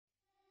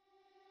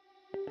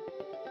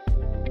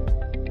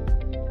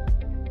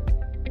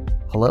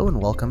Hello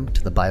and welcome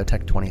to the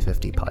Biotech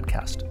 2050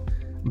 podcast.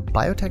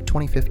 Biotech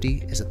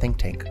 2050 is a think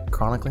tank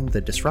chronicling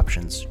the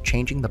disruptions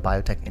changing the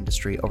biotech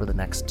industry over the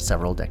next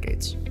several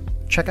decades.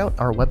 Check out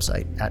our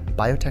website at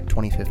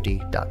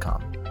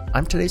biotech2050.com.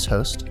 I'm today's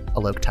host,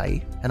 Alok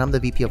Tai, and I'm the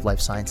VP of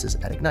Life Sciences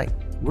at Ignite.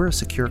 We're a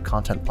secure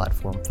content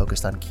platform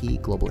focused on key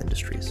global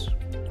industries.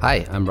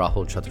 Hi, I'm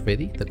Rahul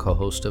Chaturvedi, the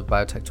co-host of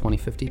Biotech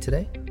 2050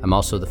 today. I'm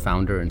also the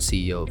founder and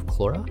CEO of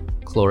Clora.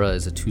 Clora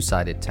is a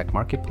two-sided tech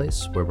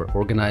marketplace where we're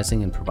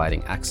organizing and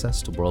providing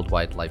access to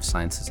worldwide life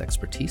sciences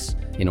expertise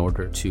in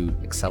order to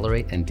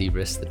accelerate and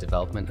de-risk the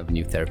development of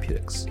new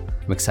therapeutics.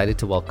 I'm excited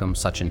to welcome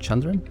Sachin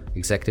Chandran,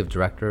 Executive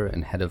Director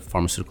and Head of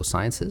Pharmaceutical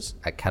Sciences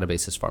at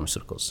Catabasis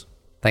Pharmaceuticals.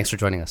 Thanks for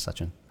joining us,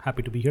 Sachin.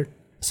 Happy to be here.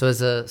 So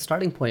as a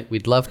starting point,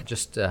 we'd love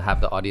just to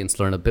have the audience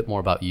learn a bit more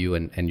about you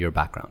and your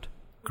background.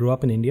 Grew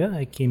up in India.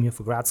 I came here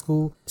for grad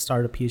school,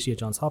 started a PhD at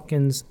Johns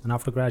Hopkins, and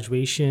after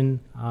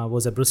graduation,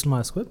 was at Bristol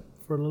Myers Squibb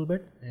for a little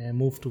bit, and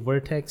moved to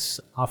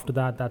Vertex. After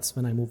that, that's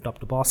when I moved up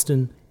to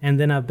Boston. And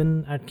then I've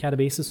been at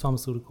Catabasis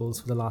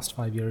Pharmaceuticals for the last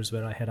 5 years,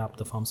 where I head up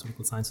the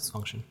pharmaceutical sciences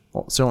function.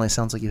 Well, it certainly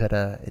sounds like you had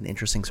an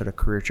interesting sort of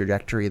career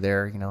trajectory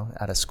there,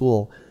 out of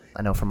school.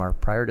 I know from our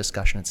prior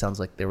discussion, it sounds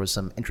like there was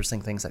some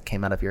interesting things that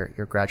came out of your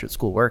graduate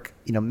school work.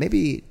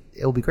 Maybe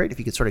it would be great if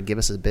you could sort of give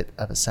us a bit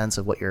of a sense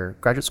of what your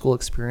graduate school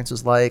experience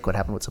was like, what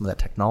happened with some of that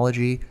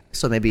technology.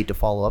 So maybe to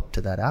follow up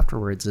to that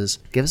afterwards is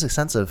give us a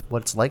sense of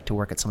what it's like to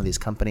work at some of these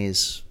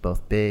companies,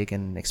 both big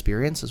and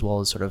experienced, as well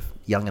as sort of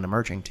young and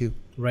emerging too.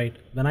 Right.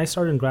 When I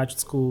started in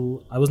graduate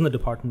school, I was in the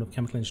Department of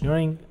Chemical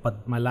Engineering,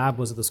 but my lab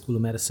was at the School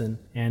of Medicine,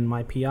 and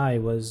my PI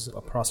was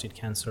a prostate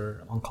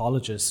cancer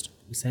oncologist.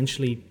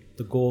 Essentially,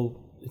 the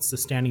goal, it's the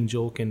standing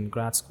joke in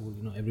grad school,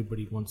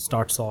 everybody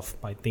starts off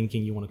by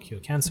thinking you want to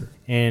cure cancer.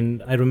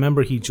 And I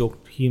remember he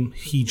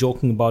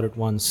joking about it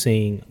once,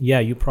 saying, yeah,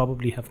 you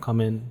probably have come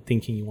in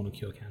thinking you want to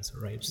cure cancer,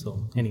 right?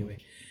 So anyway,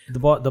 the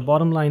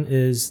bottom line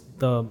is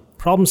the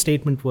problem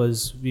statement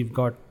was we've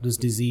got this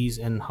disease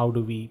and how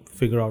do we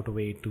figure out a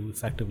way to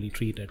effectively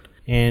treat it?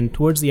 And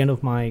towards the end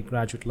of my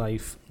graduate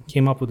life,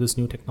 came up with this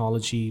new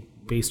technology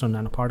based on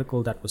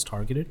nanoparticle that was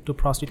targeted to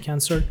prostate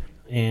cancer.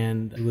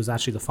 And it was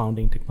actually the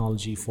founding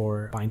technology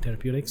for Bind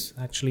Therapeutics,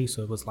 actually.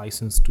 So it was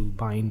licensed to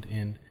Bind,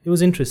 and it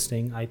was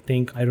interesting. I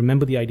think I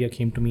remember the idea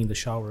came to me in the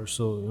shower.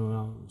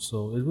 So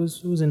it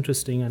was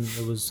interesting, and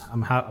I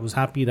was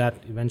happy that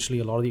eventually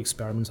a lot of the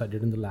experiments I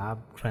did in the lab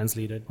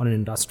translated on an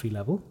industry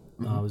level.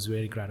 It was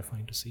very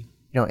gratifying to see.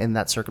 In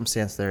that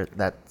circumstance there,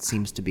 that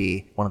seems to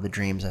be one of the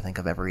dreams, I think,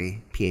 of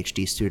every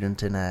PhD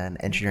student in an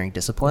engineering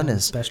discipline. Yeah,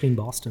 especially in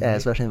Boston. Yeah,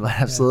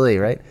 right? Absolutely,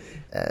 right?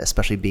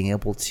 Especially being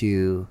able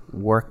to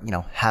work,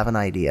 have an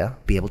idea,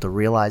 be able to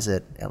realize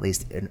it, at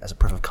least as a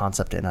proof of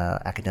concept in an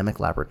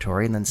academic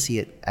laboratory, and then see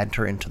it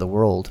enter into the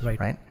world,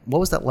 right? What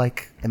was that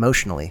like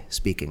emotionally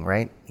speaking,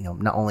 right?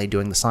 Not only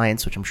doing the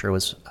science, which I'm sure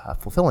was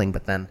fulfilling,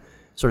 but then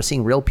sort of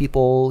seeing real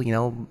people,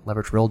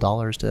 leverage real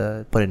dollars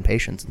to put in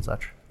patients and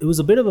such. It was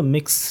a bit of a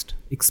mixed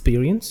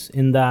experience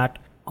in that,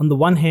 on the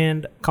one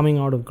hand, coming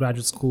out of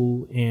graduate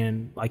school,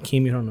 and I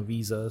came here on a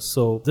visa.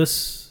 So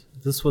this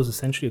was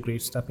essentially a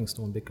great stepping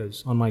stone,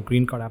 because on my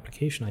green card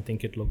application, I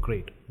think it looked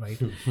great, right?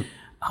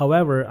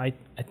 However, I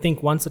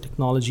think once the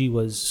technology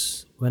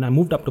was, when I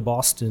moved up to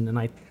Boston and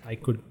I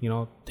could,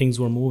 things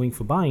were moving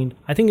for Bind,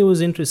 I think it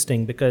was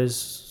interesting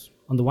because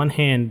on the one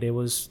hand, there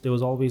was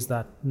always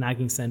that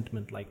nagging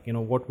sentiment, like,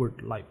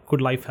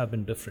 could life have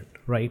been different,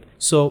 right?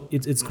 So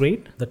it's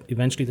great that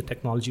eventually the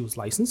technology was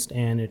licensed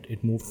and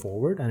it moved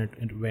forward and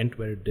it went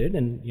where it did.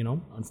 And,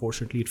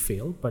 unfortunately it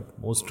failed, but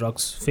most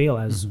drugs fail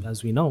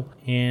as we know.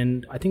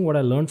 And I think what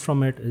I learned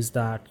from it is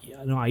that,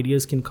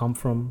 ideas can come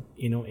from,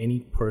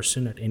 any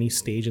person at any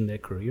stage in their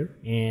career.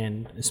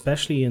 And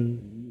especially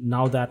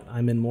now that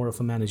I'm in more of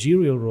a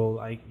managerial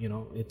role,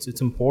 it's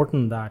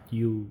important that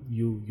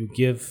you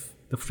give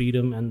the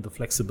freedom and the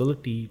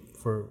flexibility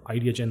for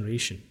idea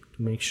generation to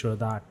make sure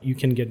that you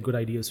can get good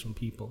ideas from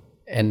people.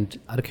 And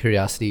out of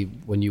curiosity,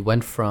 when you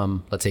went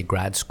from, let's say,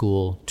 grad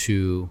school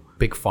to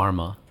big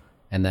pharma,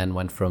 and then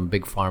went from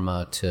big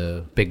pharma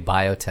to big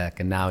biotech,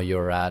 and now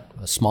you're at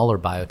a smaller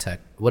biotech,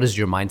 what has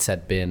your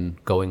mindset been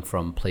going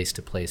from place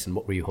to place, and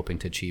what were you hoping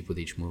to achieve with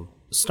each move?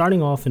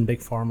 Starting off in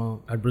big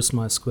pharma at Bristol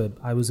Myers Squibb,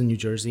 I was in New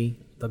Jersey.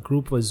 The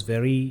group was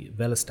very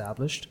well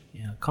established.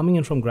 Coming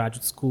in from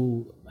graduate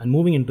school and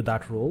moving into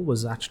that role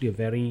was actually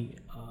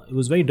it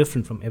was very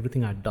different from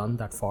everything I'd done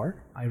that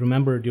far. I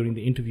remember during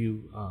the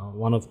interview,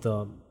 one of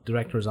the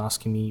directors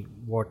asking me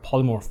what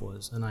polymorph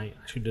was, and I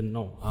actually didn't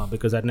know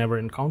because I'd never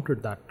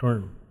encountered that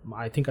term.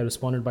 I think I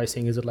responded by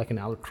saying, is it like an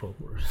allotrope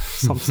or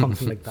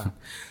something like that?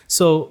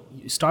 So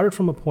it started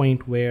from a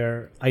point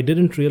where I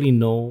didn't really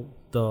know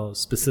the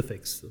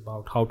specifics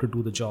about how to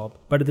do the job.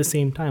 But at the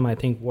same time, I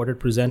think what it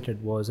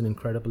presented was an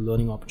incredible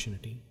learning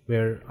opportunity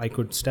where I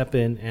could step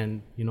in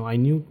and, I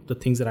knew the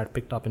things that I'd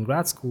picked up in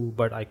grad school,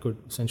 but I could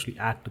essentially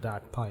add to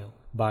that pile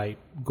by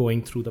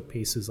going through the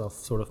paces of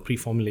sort of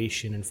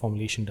pre-formulation and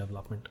formulation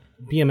development.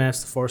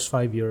 BMS, the first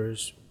 5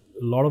 years,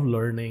 a lot of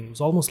learning. It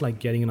was almost like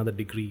getting another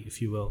degree,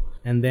 if you will.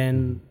 And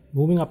then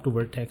moving up to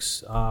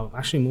Vertex,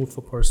 actually moved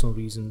for personal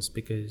reasons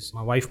because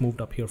my wife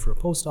moved up here for a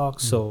postdoc.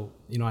 So,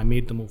 I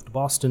made the move to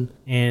Boston.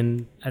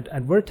 And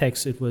at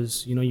Vertex, it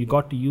was, you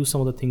got to use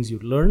some of the things you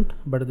learned,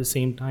 but at the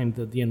same time,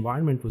 the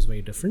environment was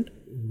very different.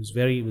 It was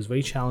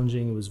very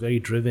challenging. It was very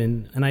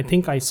driven. And I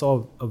think I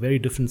saw a very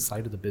different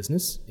side of the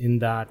business in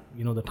that,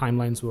 the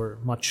timelines were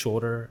much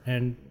shorter,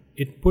 and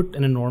it put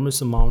an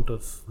enormous amount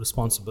of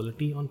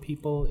responsibility on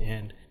people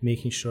and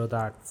making sure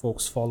that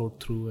folks followed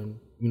through and,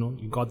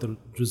 you got the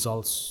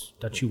results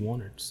that you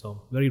wanted.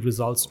 So very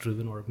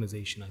results-driven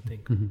organization, I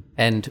think. Mm-hmm.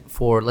 And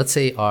for, let's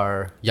say,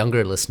 our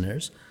younger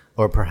listeners,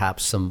 or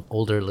perhaps some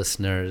older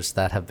listeners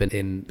that have been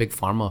in big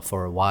pharma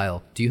for a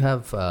while, do you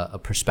have a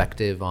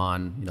perspective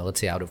on, let's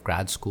say out of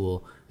grad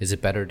school, is it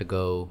better to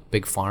go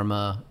big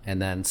pharma and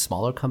then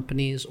smaller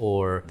companies,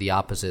 or the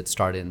opposite,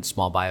 start in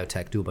small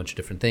biotech, do a bunch of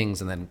different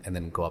things, and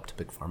then go up to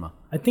big pharma?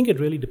 I think it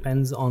really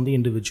depends on the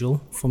individual.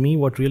 For me,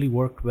 what really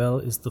worked well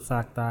is the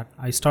fact that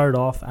I started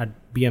off at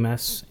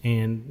BMS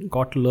and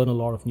got to learn a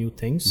lot of new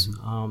things.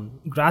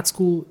 Mm-hmm. Grad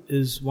school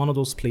is one of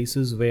those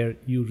places where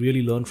you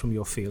really learn from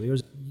your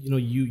failures.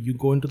 You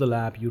go into the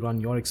lab, you run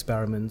your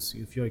experiments.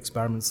 If your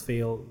experiments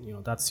fail,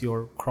 that's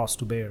your cross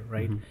to bear,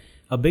 right?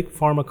 Mm-hmm. A big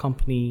pharma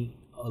company,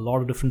 a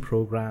lot of different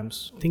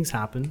programs, things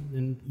happen,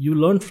 and you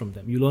learn from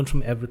them. You learn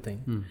from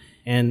everything.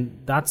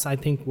 And that's, I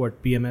think,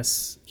 what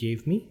BMS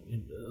gave me.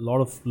 A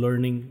lot of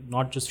learning,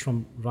 not just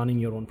from running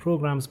your own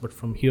programs, but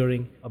from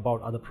hearing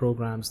about other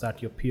programs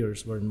that your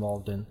peers were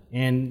involved in.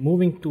 And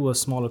moving to a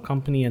smaller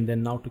company and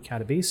then now to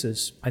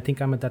Catabasis, I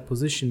think I'm at that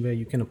position where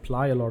you can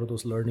apply a lot of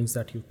those learnings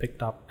that you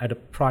picked up at a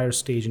prior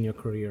stage in your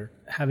career.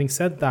 Having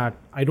said that,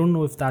 I don't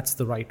know if that's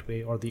the right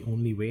way or the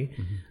only way.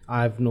 Mm-hmm.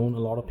 I've known a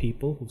lot of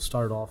people who've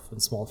started off in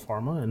small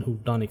pharma and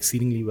who've done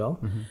exceedingly well.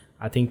 Mm-hmm.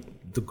 I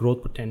think the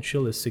growth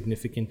potential is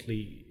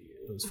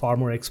far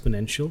more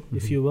exponential,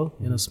 if you will,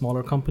 in a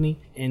smaller company.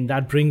 And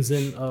that brings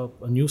in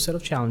a new set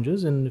of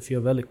challenges. And if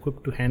you're well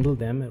equipped to handle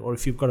them, or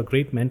if you've got a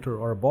great mentor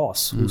or a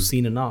boss who's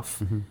seen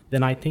enough,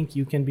 then I think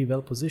you can be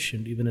well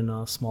positioned even in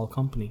a small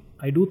company.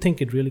 I do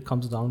think it really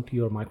comes down to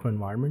your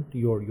microenvironment,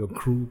 your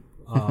group,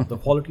 the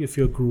quality of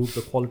your group,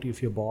 the quality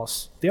of your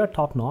boss. They are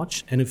top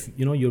notch. And if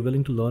you're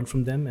willing to learn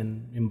from them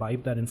and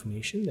imbibe that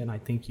information, then I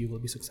think you will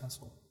be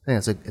successful. I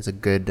think it's a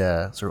good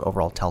sort of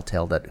overall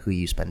telltale that who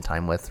you spend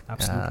time with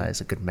is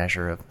a good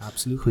measure of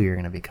who you're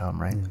going to become,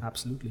 right?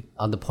 Absolutely.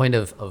 On the point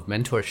of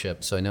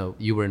mentorship, so I know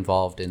you were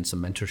involved in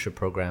some mentorship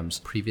programs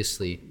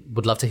previously.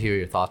 Would love to hear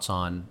your thoughts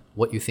on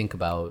what you think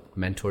about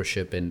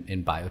mentorship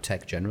in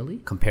biotech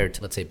generally compared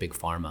to, let's say, big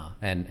pharma,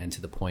 and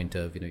to the point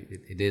of,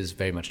 it is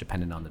very much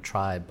dependent on the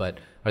tribe, but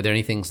are there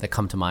any things that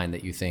come to mind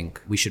that you think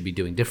we should be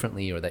doing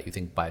differently or that you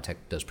think biotech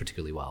does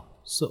particularly well?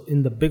 So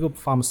in the bigger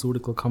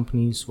pharmaceutical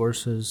companies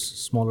versus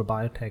smaller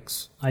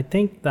biotechs, I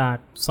think that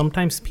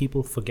sometimes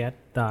people forget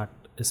that,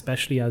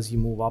 especially as you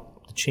move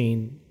up the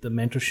chain, the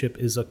mentorship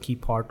is a key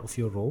part of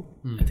your role.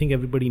 I think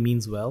everybody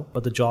means well,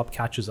 but the job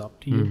catches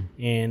up to you.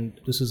 And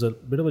this is a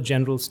bit of a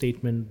general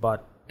statement,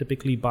 but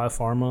typically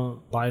biopharma,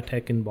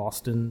 biotech in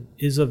Boston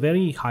is a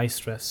very high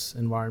stress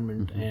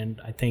environment. And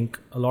I think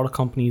a lot of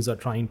companies are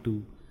trying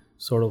to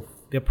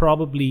they're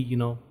probably,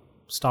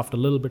 staffed a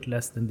little bit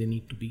less than they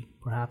need to be,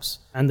 perhaps.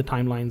 And the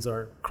timelines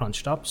are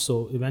crunched up.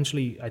 So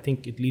eventually, I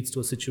think it leads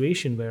to a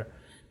situation where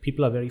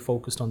people are very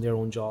focused on their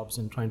own jobs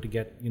and trying to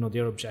get,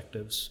 their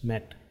objectives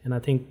met. And I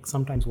think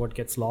sometimes what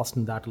gets lost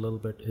in that a little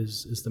bit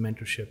is the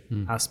mentorship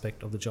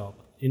aspect of the job.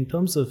 In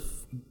terms of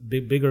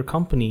bigger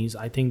companies,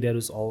 I think there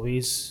is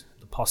always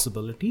the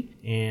possibility.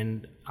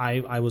 And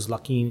I was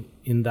lucky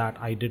in that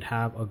I did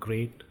have a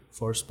great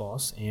first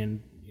boss,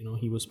 and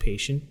he was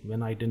patient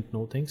when I didn't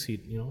know things. He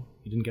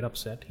didn't get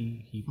upset.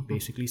 He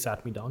basically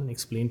sat me down and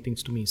explained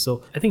things to me.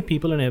 So I think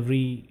people in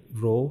every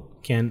role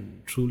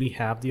can truly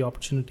have the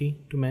opportunity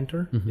to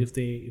mentor if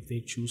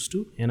they choose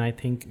to. And I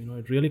think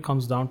it really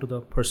comes down to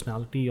the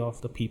personality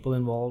of the people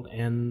involved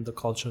and the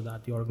culture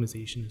that the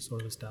organization is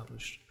sort of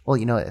established.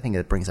 Well, I think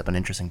it brings up an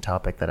interesting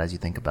topic that as you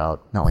think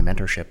about not only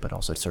mentorship, but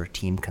also sort of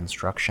team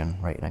construction,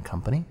 right, in a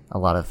company, a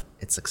lot of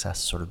its success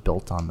is sort of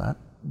built on that.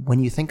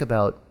 When you think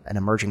about an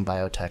emerging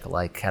biotech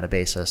like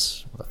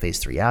Catabasis, with a phase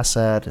 3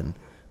 asset and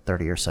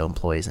 30 or so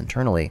employees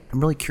internally, I'm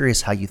really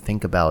curious how you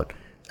think about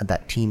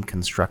that team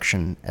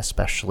construction,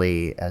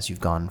 especially as you've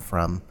gone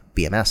from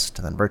BMS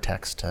to then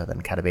Vertex to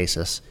then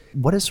Catabasis.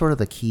 What is sort of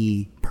the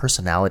key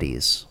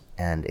personalities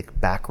and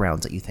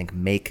backgrounds that you think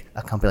make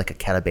a company like a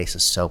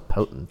Catabasis so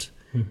potent,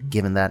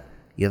 given that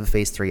you have a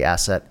phase 3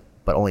 asset,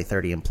 but only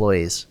 30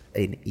 employees,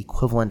 an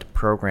equivalent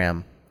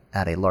program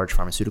at a large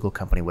pharmaceutical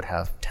company would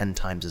have 10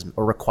 times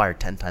or require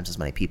 10 times as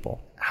many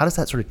people. How does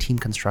that sort of team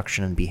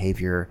construction and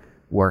behavior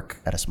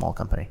work at a small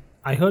company?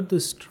 I heard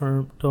this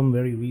term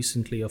very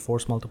recently, a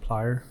force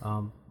multiplier.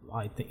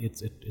 I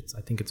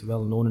think it's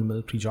well known in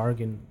military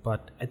jargon,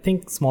 but I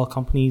think small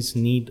companies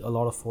need a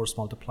lot of force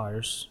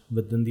multipliers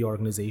within the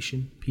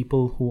organization.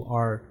 People who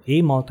are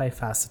A,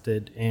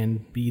 multifaceted,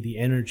 and B, the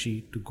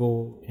energy to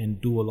go and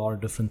do a lot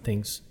of different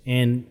things.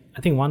 And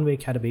I think one way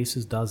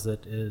Catabasis does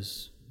it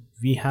is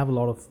we have a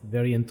lot of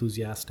very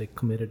enthusiastic,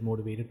 committed,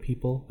 motivated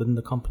people within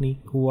the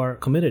company who are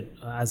committed,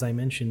 as I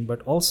mentioned,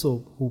 but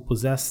also who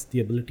possess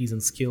the abilities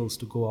and skills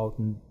to go out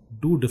and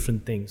do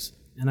different things.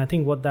 And I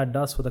think what that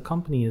does for the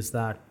company is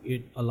that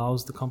it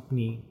affords the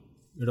company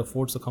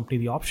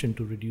the option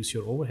to reduce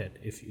your overhead,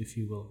 if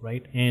you will,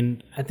 right?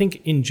 And I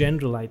think in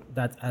general,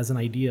 that as an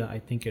idea, I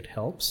think it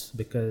helps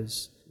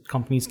because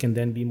companies can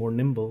then be more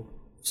nimble.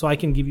 So I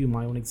can give you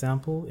my own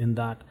example in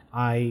that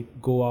I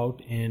go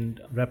out and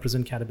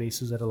represent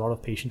Catabasis at a lot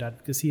of patient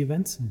advocacy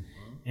events.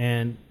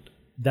 And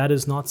that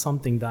is not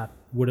something that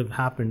would have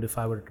happened if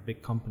I were at a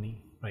big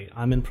company, right?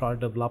 I'm in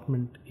product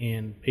development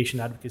and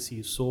patient advocacy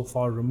is so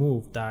far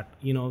removed that,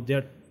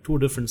 they're two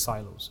different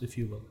silos, if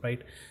you will,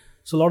 right?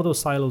 So a lot of those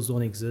silos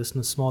don't exist.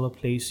 In a smaller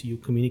place, you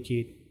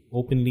communicate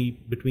openly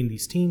between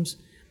these teams.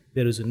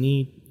 There is a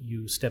need,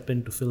 you step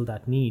in to fill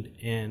that need,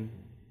 and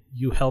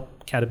you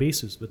help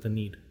Catabasis with the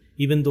need.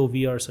 Even though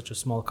we are such a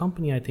small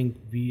company, I think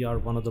we are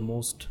one of the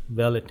most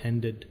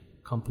well-attended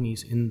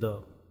companies in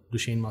the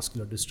Duchenne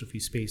muscular dystrophy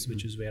space,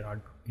 which is where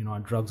our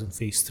drugs in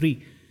phase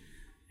 3.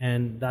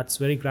 And that's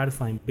very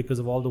gratifying because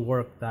of all the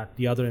work that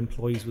the other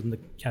employees within the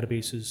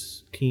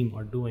Catabasis team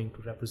are doing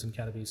to represent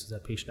Catabasis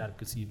at patient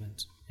advocacy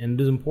events. And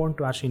it is important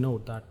to actually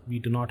note that we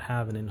do not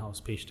have an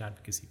in-house patient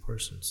advocacy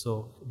person.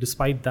 So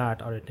despite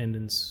that, our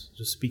attendance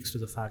just speaks to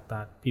the fact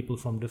that people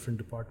from different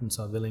departments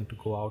are willing to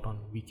go out on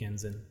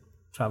weekends and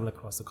travel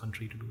across the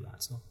country to do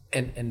that. So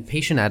and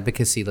patient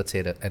advocacy, let's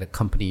say at a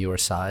company your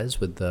size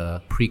with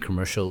the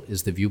pre-commercial,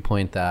 is the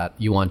viewpoint that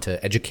you want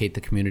to educate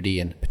the community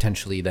and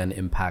potentially then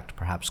impact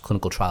perhaps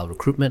clinical trial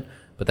recruitment,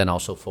 but then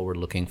also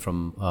forward-looking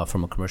from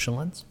a commercial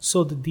lens?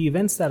 So the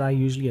events that I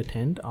usually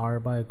attend are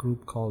by a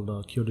group called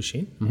Cure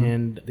Duchenne,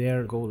 and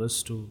their goal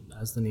is to,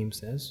 as the name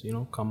says,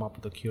 come up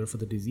with a cure for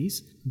the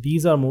disease.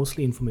 These are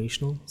mostly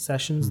informational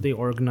sessions they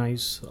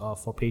organize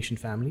for patient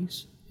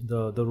families.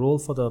 The role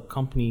for the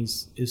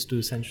companies is to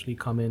essentially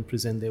come in,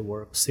 present their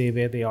work, say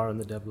where they are in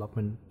the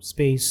development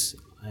space,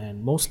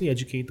 and mostly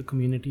educate the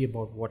community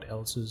about what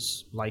else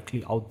is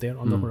likely out there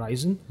on the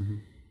horizon.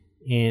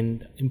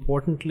 And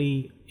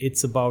importantly,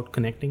 it's about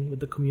connecting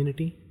with the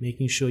community,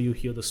 making sure you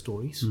hear the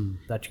stories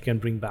that you can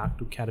bring back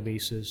to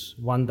Catabasis.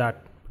 One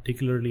that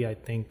particularly I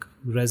think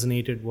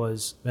resonated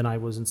was when I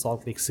was in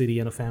Salt Lake City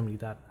and a family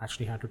that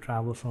actually had to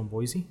travel from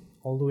Boise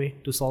all the way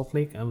to Salt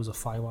Lake. It was a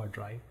 5-hour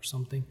drive or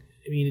something.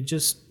 I mean,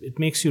 it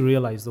makes you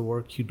realize the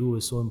work you do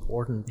is so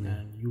important,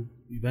 and you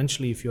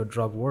eventually, if your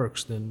drug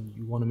works, then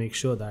you want to make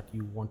sure that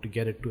you want to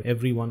get it to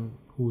everyone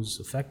who's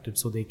affected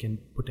so they can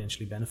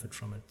potentially benefit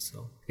from it.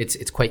 So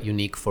it's quite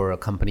unique for a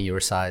company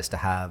your size to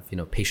have,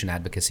 patient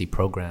advocacy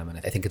program. And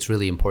I think it's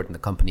really important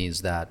that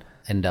companies that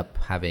end up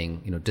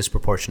having,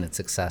 disproportionate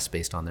success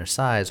based on their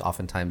size,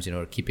 oftentimes,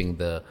 are keeping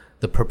the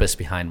purpose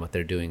behind what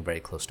they're doing very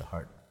close to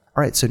heart.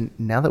 All right, so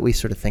now that we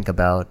sort of think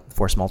about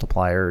force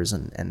multipliers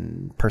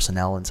and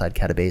personnel inside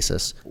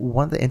Catabasis,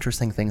 one of the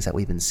interesting things that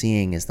we've been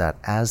seeing is that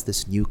as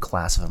this new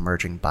class of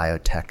emerging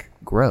biotech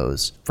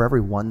grows, for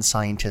every one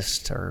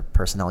scientist or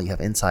personnel you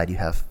have inside, you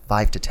have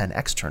 5 to 10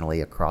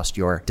 externally across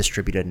your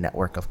distributed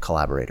network of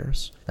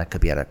collaborators. That could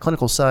be at a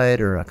clinical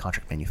site or a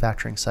contract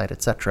manufacturing site,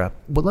 etc.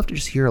 Would love to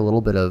just hear a little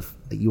bit of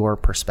your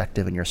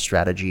perspective and your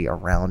strategy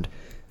around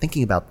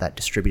thinking about that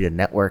distributed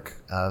network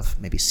of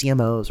maybe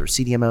CMOs or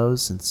CDMOs,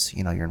 since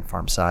you're in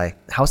Pharm Sci.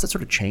 How has that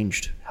sort of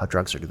changed how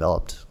drugs are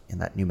developed in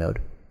that new mode?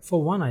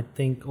 For one, I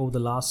think over the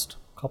last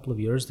couple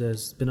of years,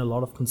 there's been a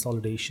lot of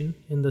consolidation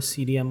in the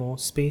CDMO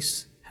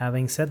space.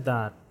 Having said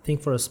that, I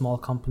think for a small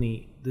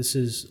company, this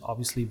is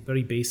obviously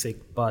very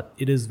basic, but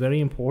it is very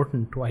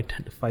important to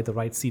identify the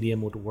right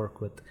CDMO to work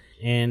with.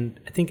 And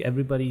I think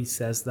everybody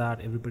says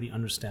that, everybody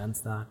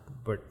understands that,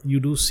 but you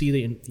do see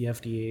the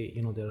FDA,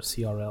 there are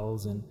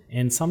CRLs,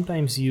 and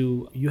sometimes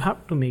you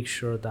have to make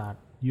sure that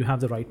you have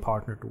the right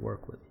partner to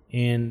work with.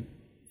 And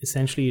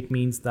essentially it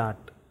means that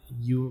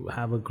you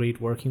have a great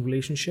working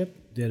relationship.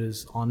 There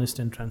is honest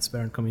and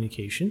transparent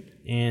communication.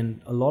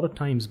 And a lot of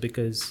times,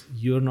 because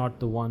you're not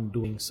the one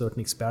doing certain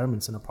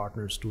experiments and a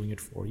partner is doing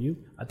it for you,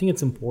 I think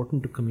it's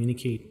important to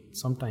communicate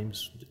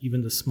sometimes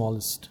even the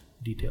smallest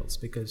details,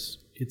 because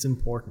it's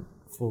important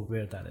for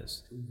where that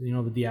is.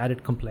 With the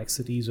added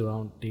complexities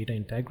around data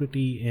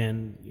integrity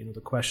and,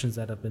 the questions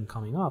that have been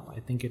coming up, I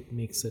think it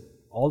makes it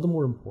all the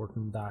more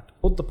important that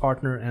both the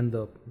partner and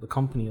the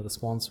company or the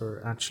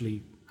sponsor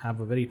actually have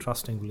a very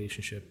trusting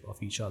relationship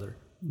of each other.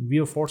 We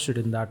are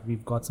fortunate in that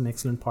we've got some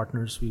excellent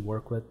partners we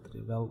work with,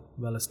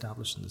 well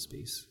established in the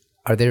space.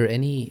 Are there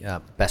any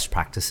best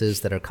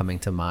practices that are coming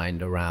to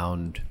mind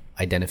around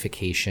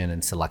identification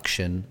and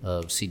selection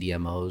of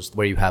CDMOs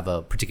where you have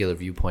a particular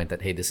viewpoint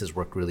that, hey, this has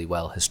worked really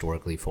well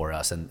historically for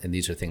us, and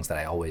these are things that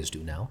I always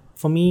do now?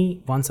 For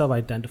me, once I've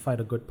identified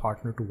a good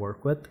partner to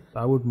work with,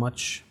 I would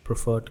much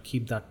prefer to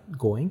keep that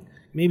going,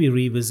 maybe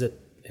revisit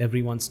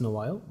every once in a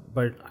while.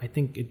 But I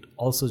think it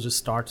also just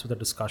starts with a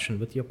discussion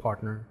with your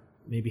partner.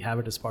 Maybe have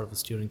it as part of a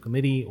steering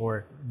committee,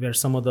 or where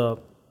some of the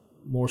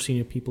more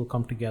senior people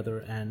come together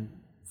and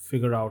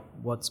figure out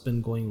what's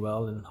been going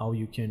well and how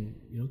you can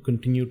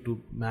continue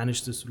to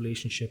manage this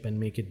relationship and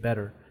make it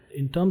better.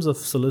 In terms of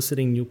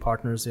soliciting new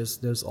partners,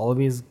 there's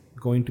always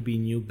going to be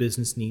new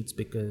business needs,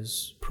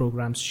 because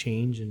programs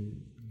change and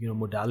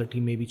modality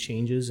maybe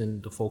changes,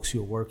 and the folks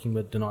you're working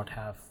with do not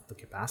have the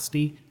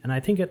capacity. And I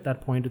think at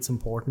that point it's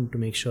important to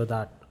make sure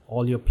that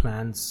all your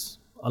plans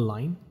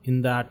align,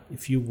 in that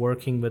if you're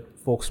working with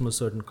folks from a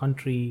certain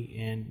country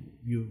and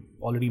you've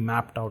already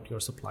mapped out your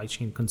supply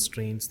chain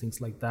constraints, things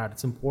like that,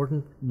 it's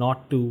important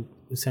not to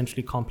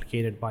essentially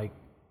complicate it by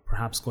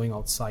perhaps going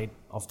outside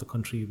of the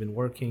country you've been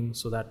working,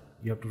 so that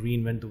you have to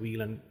reinvent the wheel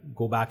and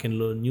go back and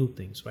learn new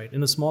things, right?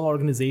 In a small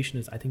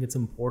organization, I think it's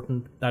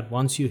important that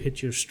once you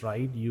hit your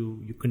stride,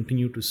 you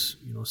continue to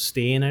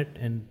stay in it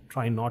and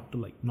try not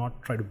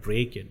try to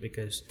break it,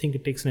 because I think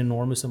it takes an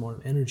enormous amount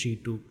of energy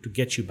to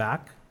get you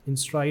back in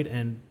stride,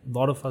 and a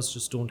lot of us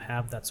just don't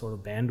have that sort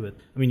of bandwidth.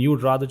 I mean, you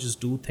would rather just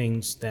do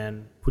things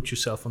than put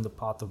yourself on the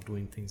path of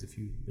doing things, if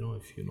you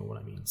know what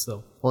I mean.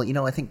 So,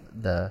 well, I think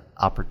the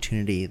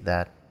opportunity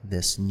that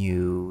this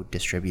new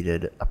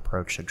distributed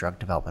approach to drug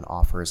development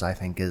offers, I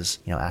think, is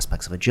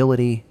aspects of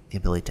agility, the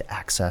ability to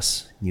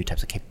access new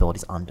types of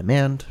capabilities on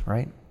demand,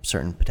 right?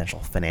 Certain potential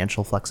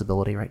financial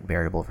flexibility, right?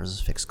 Variable versus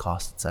fixed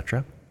costs,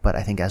 etc. But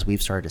I think as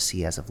we've started to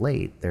see as of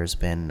late, there's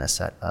been a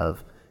set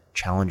of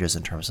challenges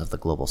in terms of the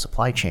global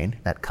supply chain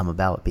that come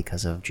about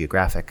because of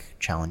geographic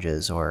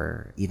challenges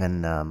or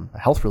even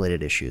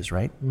health-related issues,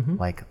 right? Mm-hmm.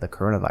 Like the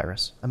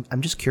coronavirus.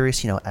 I'm just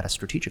curious, at a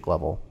strategic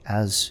level,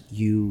 as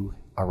you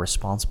are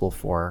responsible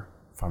for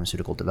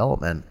pharmaceutical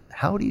development,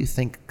 how do you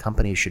think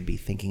companies should be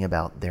thinking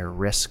about their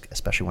risk,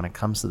 especially when it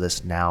comes to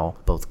this now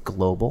both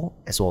global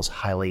as well as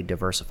highly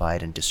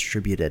diversified and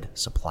distributed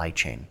supply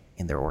chain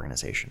in their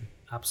organization?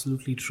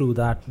 Absolutely true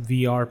that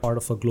we are part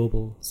of a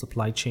global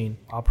supply chain.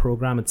 Our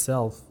program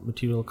itself,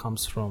 material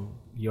comes from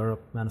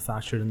Europe,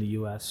 manufactured in the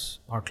US.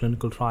 Our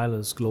clinical trial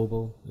is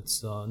global.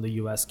 It's in the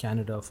US,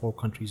 Canada, 4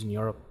 countries in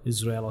Europe,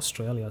 Israel,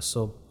 Australia.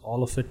 So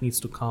all of it needs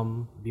to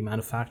come, be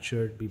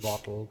manufactured, be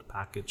bottled,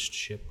 packaged,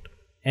 shipped.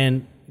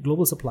 And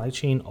global supply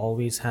chain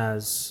always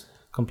has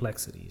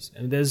complexities.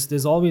 And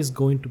there's always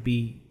going to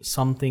be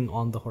something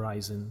on the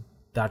horizon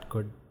that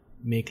could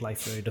make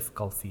life very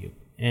difficult for you.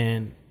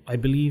 And I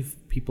believe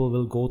people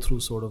will go through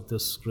sort of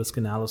this risk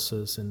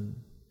analysis and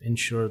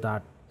ensure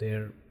that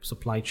their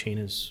supply chain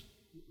is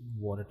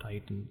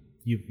watertight, and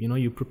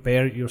you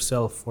prepare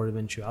yourself for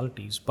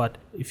eventualities. But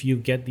if you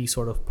get these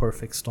sort of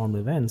perfect storm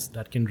events,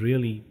 that can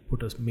really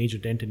put a major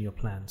dent in your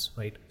plans,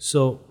 right?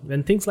 So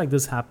when things like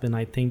this happen,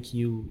 I think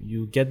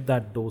you get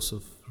that dose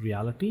of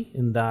reality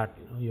in that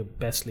your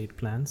best laid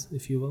plans,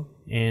 if you will,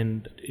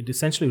 and it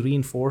essentially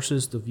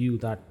reinforces the view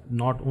that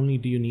not only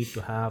do you need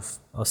to have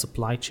a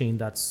supply chain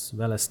that's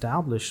well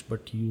established,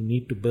 but you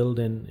need to build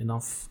in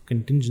enough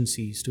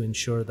contingencies to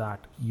ensure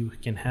that you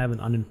can have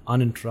an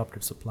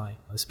uninterrupted supply,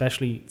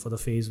 especially for the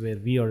phase where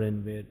we are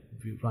in, where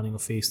we're running a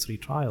phase 3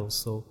 trial.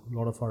 So a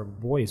lot of our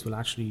boys will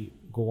actually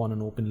go on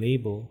an open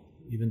label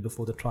even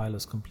before the trial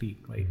is complete,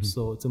 right? Mm-hmm.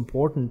 So it's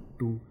important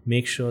to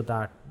make sure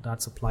that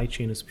that supply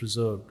chain is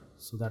preserved,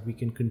 so that we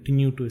can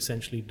continue to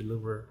essentially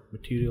deliver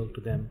material to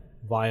them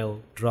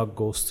while drug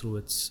goes through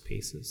its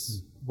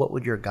paces. What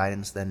would your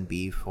guidance then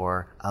be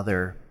for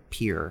other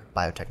peer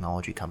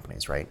biotechnology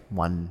companies, right?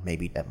 1,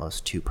 maybe at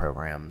most 2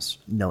 programs,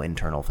 no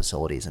internal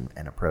facilities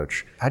and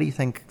approach. How do you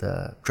think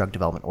the drug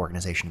development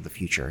organization of the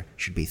future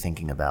should be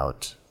thinking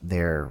about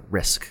their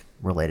risk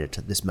related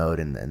to this mode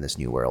and this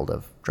new world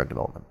of drug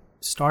development?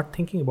 Start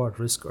thinking about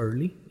risk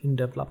early in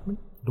development.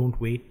 Don't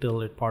wait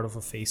till it's part of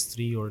a phase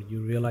 3 or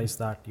you realize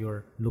that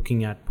you're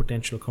looking at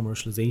potential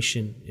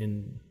commercialization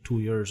in 2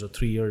 years or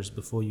 3 years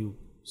before you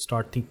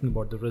start thinking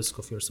about the risk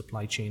of your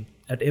supply chain.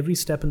 At every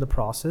step in the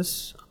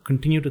process,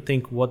 continue to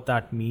think what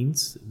that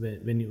means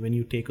when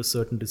you take a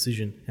certain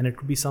decision. And it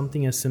could be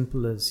something as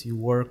simple as you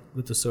work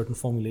with a certain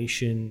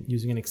formulation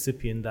using an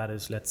excipient that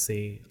is, let's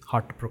say,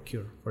 hard to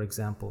procure, for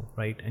example,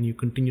 right? And you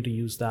continue to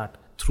use that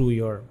through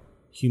your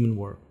human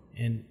work.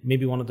 And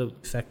maybe one of the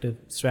effective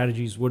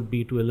strategies would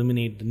be to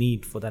eliminate the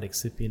need for that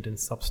excipient and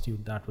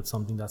substitute that with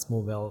something that's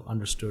more well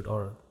understood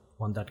or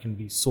one that can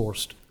be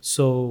sourced.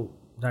 So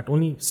that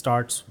only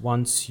starts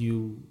once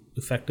you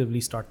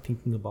effectively start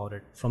thinking about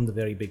it from the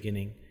very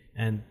beginning,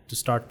 and to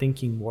start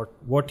thinking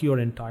what your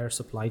entire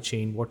supply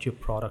chain, what your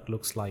product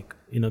looks like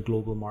in a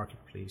global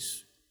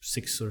marketplace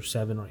 6 or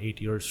 7 or 8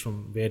 years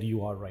from where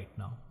you are right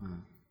now.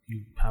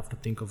 You have to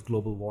think of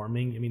global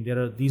warming. I mean,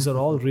 these are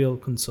all real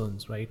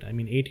concerns, right? I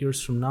mean, 8 years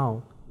from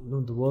now,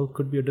 the world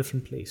could be a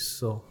different place.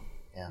 So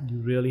you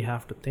really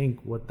have to think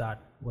what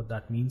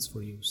that means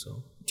for you.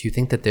 So, do you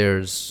think that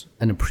there's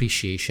an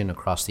appreciation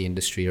across the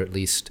industry, or at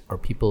least are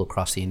people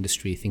across the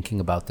industry thinking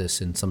about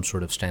this in some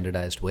sort of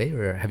standardized way?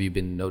 Or have you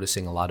been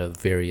noticing a lot of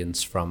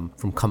variance from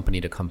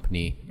company to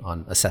company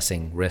on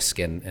assessing risk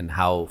and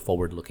how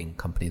forward-looking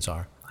companies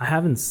are? I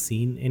haven't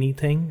seen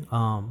anything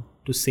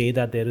to say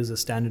that there is a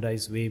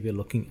standardized way we're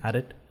looking at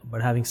it.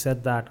 But having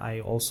said that, I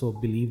also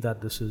believe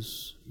that this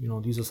is,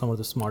 these are some of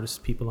the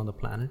smartest people on the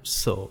planet.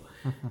 So,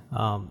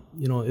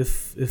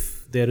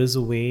 if there is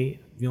a way,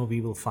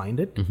 we will find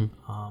it.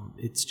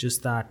 It's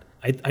just that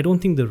I don't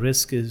think the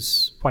risk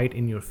is quite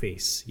in your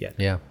face yet.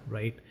 Yeah.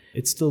 Right?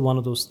 It's still one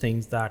of those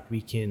things that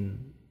we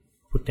can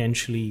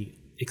potentially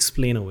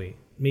explain away.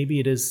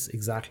 Maybe it is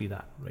exactly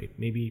that, right?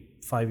 Maybe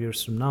 5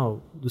 years from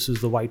now, this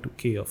is the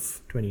Y2K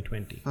of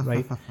 2020,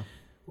 right?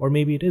 Or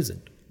maybe it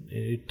isn't.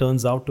 It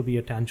turns out to be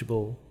a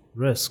tangible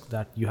risk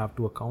that you have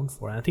to account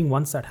for. And I think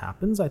once that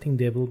happens, I think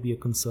there will be a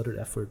concerted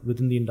effort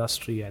within the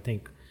industry, I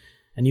think,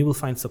 and you will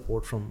find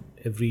support from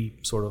every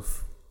sort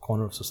of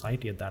corner of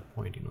society at that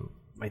point.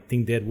 I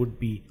think there would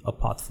be a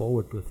path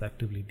forward to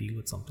effectively deal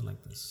with something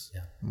like this.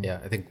 Yeah.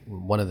 I think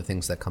one of the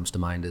things that comes to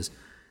mind is,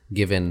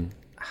 given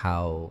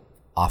how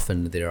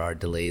often there are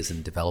delays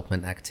in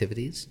development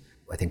activities,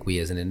 I think we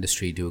as an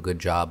industry do a good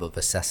job of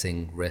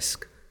assessing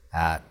risk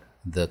at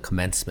the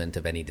commencement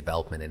of any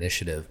development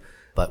initiative.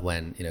 But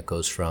when it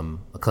goes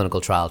from a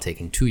clinical trial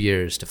taking 2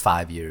 years to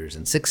 5 years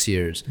and 6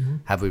 years,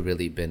 have we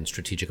really been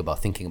strategic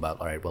about thinking about,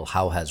 all right, well,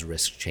 how has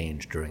risk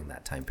changed during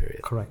that time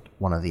period? Correct.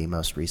 One of the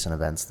most recent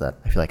events that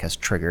I feel like has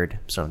triggered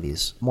some of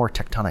these more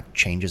tectonic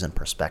changes in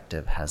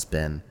perspective has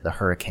been the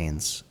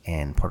hurricanes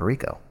in Puerto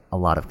Rico. A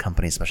lot of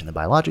companies, especially in the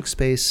biologic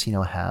space,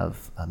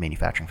 have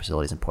manufacturing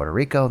facilities in Puerto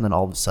Rico, and then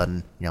all of a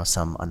sudden,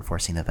 some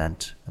unforeseen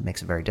event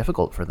makes it very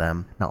difficult for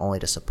them not only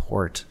to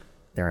support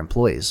their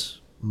employees,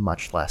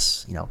 much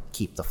less,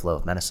 keep the flow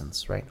of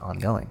medicines, right,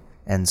 ongoing.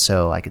 And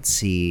so I could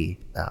see,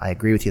 I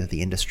agree with you that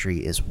the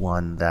industry is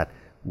one that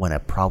when a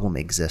problem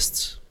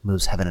exists,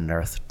 moves heaven and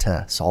earth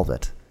to solve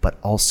it, but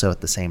also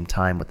at the same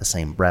time, with the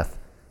same breath,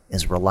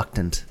 is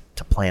reluctant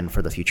to plan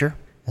for the future.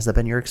 Has that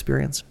been your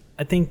experience?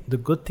 I think the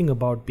good thing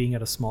about being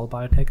at a small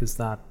biotech is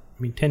that,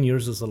 10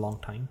 years is a long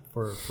time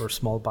for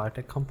small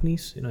biotech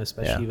companies,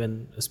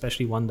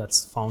 especially one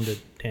that's founded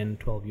 10,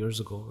 12 years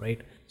ago,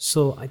 right?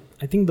 So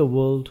I think the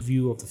world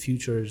view of the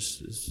future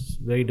is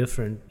very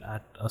different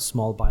at a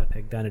small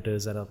biotech than it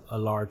is at a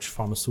large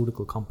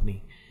pharmaceutical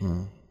company.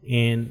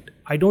 And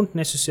I don't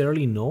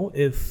necessarily know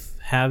if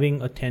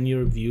having a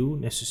 10-year view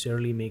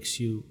necessarily makes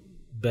you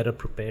better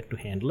prepared to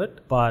handle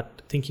it,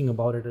 but thinking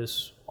about it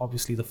is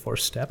obviously the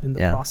first step in the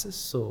process.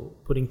 So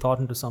putting thought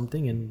into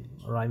something and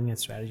arriving at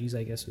strategies,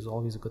 I guess, is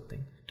always a good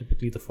thing.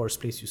 Typically the first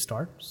place you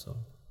start. So,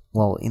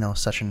 well,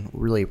 Sachin,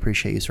 really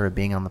appreciate you sort of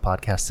being on the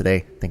podcast today.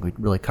 I think we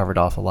really covered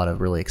off a lot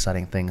of really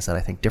exciting things that I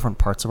think different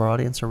parts of our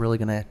audience are really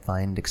going to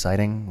find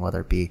exciting,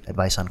 whether it be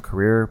advice on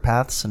career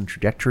paths and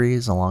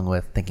trajectories, along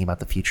with thinking about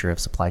the future of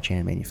supply chain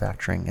and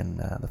manufacturing in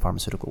the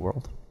pharmaceutical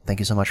world. Thank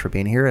you so much for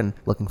being here, and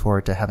looking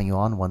forward to having you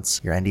on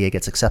once your NDA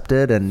gets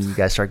accepted and you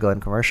guys start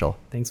going commercial.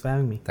 Thanks for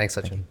having me. Thanks,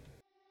 Sachin.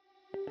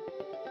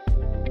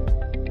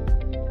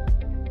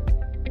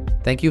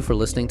 Thank you for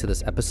listening to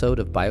this episode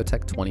of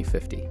Biotech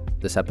 2050.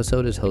 This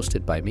episode is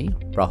hosted by me,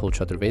 Rahul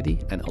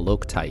Chaturvedi, and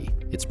Alok Tai.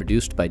 It's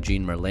produced by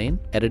Jean Merlane,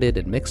 edited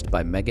and mixed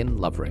by Megan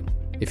Lovering.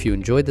 If you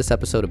enjoyed this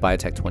episode of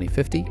Biotech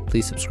 2050,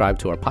 please subscribe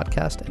to our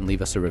podcast and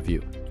leave us a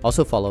review.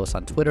 Also follow us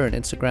on Twitter and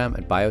Instagram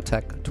at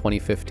Biotech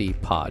 2050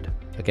 Pod.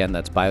 Again,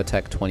 that's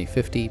Biotech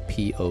 2050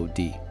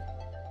 POD.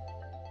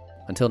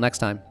 Until next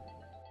time.